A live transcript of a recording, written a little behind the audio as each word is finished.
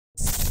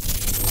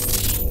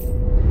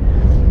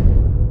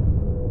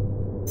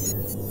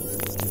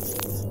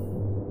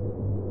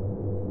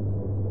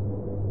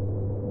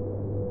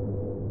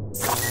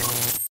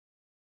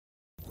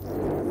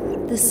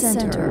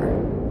center.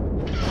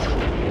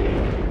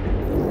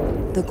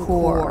 The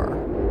core.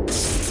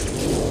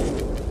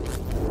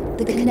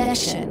 The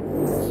connection.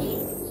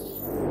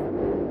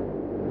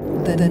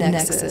 The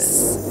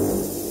nexus.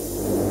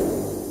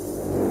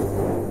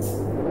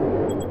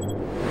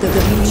 The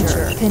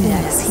future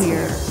connects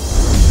here.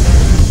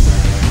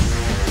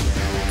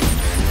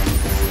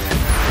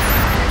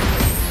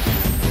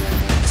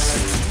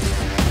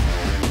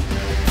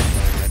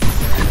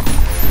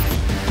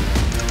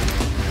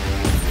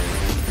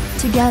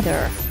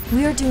 Together,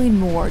 we are doing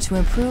more to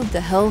improve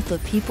the health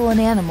of people and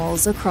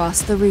animals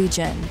across the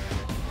region.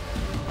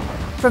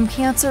 From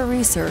cancer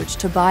research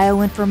to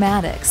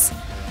bioinformatics,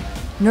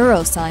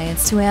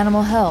 neuroscience to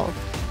animal health,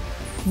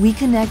 we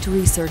connect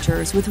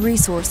researchers with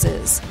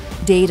resources,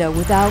 data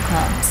with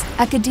outcomes,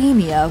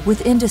 academia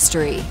with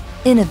industry,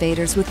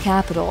 innovators with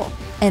capital,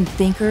 and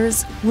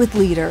thinkers with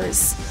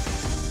leaders.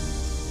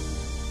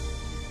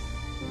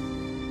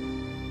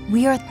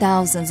 We are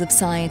thousands of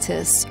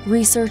scientists,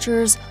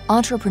 researchers,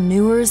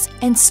 entrepreneurs,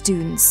 and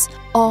students,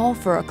 all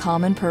for a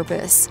common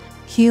purpose: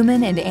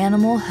 human and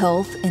animal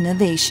health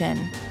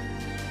innovation.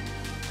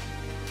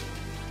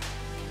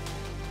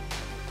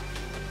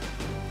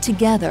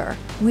 Together,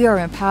 we are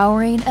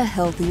empowering a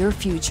healthier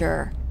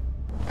future.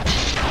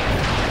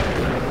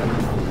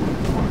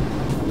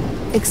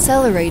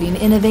 Accelerating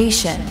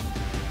innovation.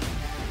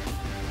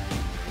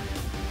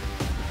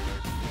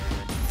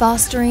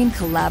 Fostering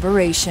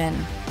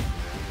collaboration.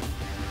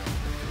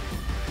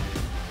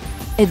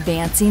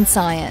 Advancing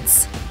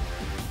science.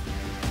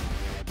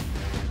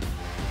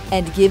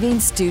 And giving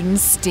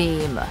students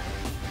STEAM.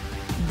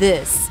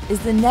 This is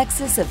the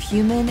nexus of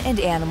human and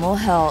animal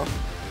health,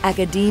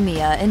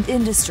 academia and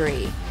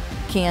industry,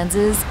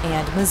 Kansas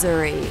and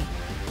Missouri.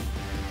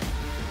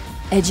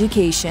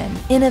 Education,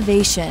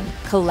 innovation,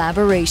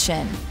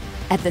 collaboration.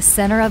 At the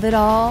center of it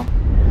all,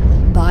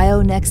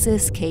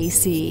 BioNexus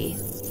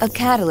KC, a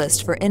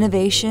catalyst for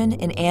innovation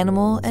in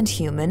animal and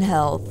human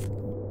health.